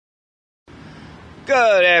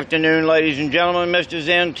Good afternoon, ladies and gentlemen. Mr.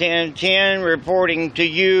 Zen 1010 reporting to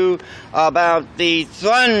you about the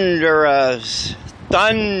thunderous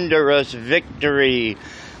victory.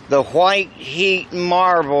 The White Heat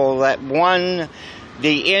Marvel that won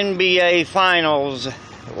the NBA Finals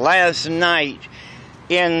last night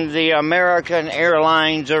in the American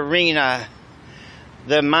Airlines Arena.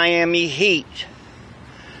 The Miami Heat,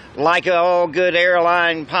 like all good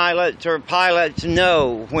airline pilots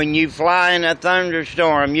know, when you fly in a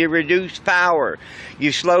thunderstorm, you reduce power.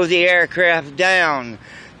 You slow the aircraft down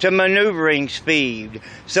to maneuvering speed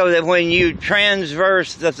so that when you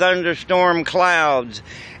transverse the thunderstorm clouds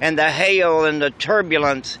and the hail and the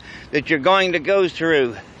turbulence that you're going to go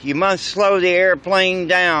through, you must slow the airplane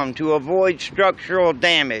down to avoid structural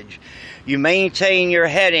damage. You maintain your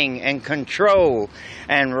heading and control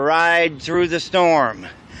and ride through the storm.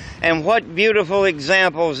 And what beautiful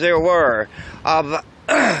examples there were of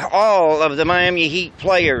all of the Miami Heat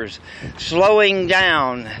players slowing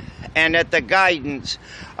down, and at the guidance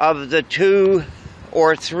of the 2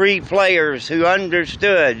 or 3 players who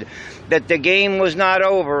understood that the game was not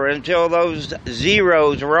over until those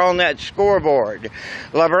zeros were on that scoreboard.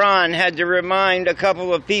 LeBron had to remind a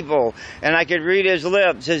couple of people, and I could read his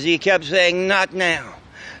lips as he kept saying, "Not now.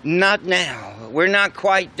 Not now. We're not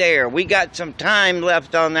quite there. We got some time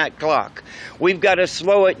left on that clock. We've got to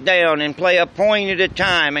slow it down and play a point at a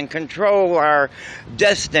time and control our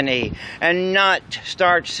destiny and not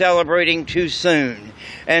start celebrating too soon."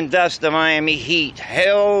 And thus the Miami Heat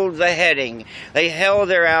held the heading. They held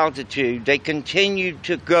their altitude. They continued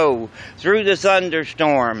to go through the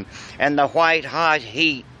thunderstorm, and the white hot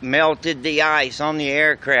heat melted the ice on the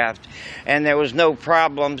aircraft, and there was no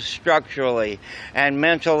problem structurally. And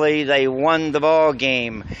mentally, they won the ball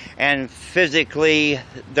game, and physically,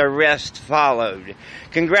 the rest followed.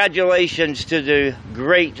 Congratulations to the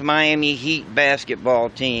great Miami Heat basketball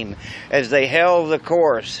team as they held the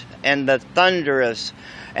course, and the thunderous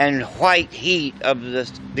and white heat of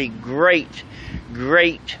the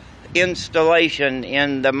great installation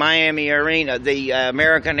in the Miami Arena, the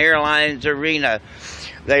American Airlines Arena.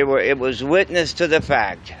 It was witness to the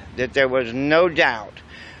fact that there was no doubt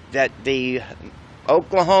that the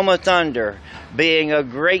Oklahoma Thunder, being a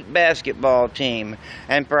great basketball team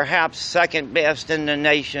and perhaps second best in the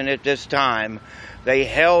nation at this time, they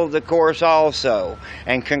held the course also.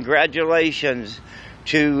 And congratulations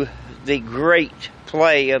to the great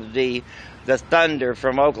play of the Thunder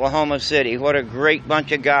from Oklahoma City. What a great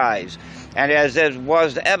bunch of guys. And as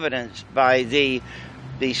was evidenced by the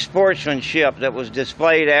sportsmanship that was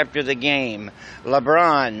displayed after the game,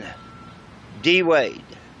 LeBron, D. Wade,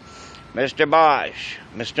 Mr. Bosch,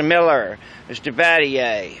 Mr. Miller, Mr.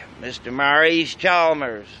 Battier, Mr. Maurice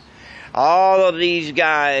Chalmers, all of these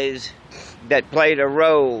guys that played a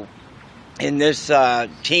role in this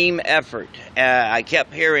team effort. I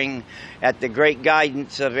kept hearing, at the great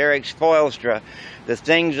guidance of Eric Spoelstra, the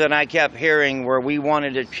things that I kept hearing were we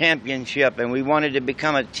wanted a championship and we wanted to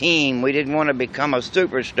become a team. We didn't want to become a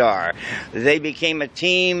superstar. They became a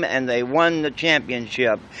team and they won the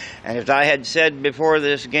championship. And as I had said before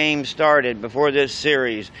this game started, before this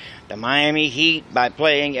series, the Miami Heat, by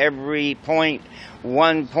playing every point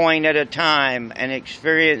 1 point at a time and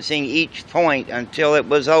experiencing each point until it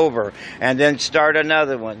was over and then start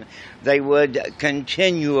another one, they would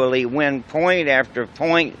continually win point after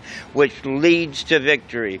point, which leads to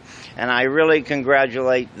victory. And I really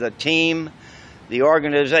congratulate the team, the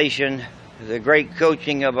organization, the great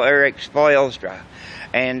coaching of Eric Spoelstra,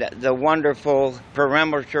 and the wonderful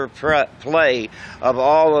perimeter play of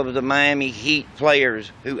all of the Miami Heat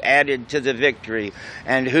players who added to the victory,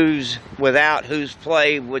 and without whose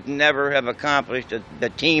play would never have accomplished the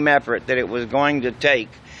team effort that it was going to take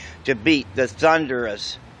to beat the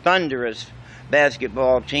thunderous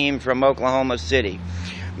basketball team from Oklahoma City.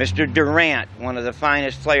 Mr. Durant, one of the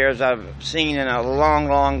finest players I've seen in a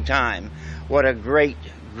long time. What a great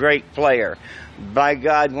player. By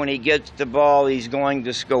God, when he gets the ball, he's going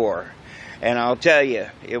to score. And I'll tell you,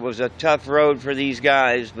 it was a tough road for these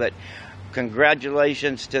guys, but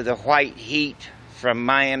congratulations to the White Heat from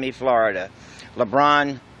Miami, Florida.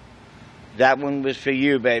 LeBron, that one was for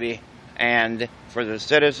you, baby. And for the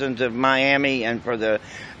citizens of Miami and for the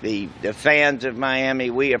fans of Miami,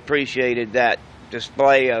 we appreciated that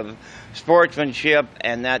display of sportsmanship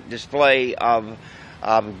and that display of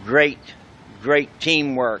great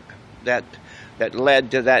teamwork that led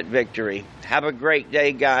to that victory. Have a great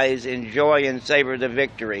day, guys. Enjoy and savor the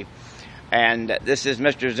victory. And this is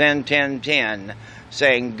Mr. Zen 1010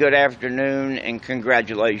 saying good afternoon and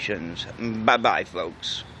congratulations. Bye-bye,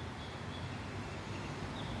 folks.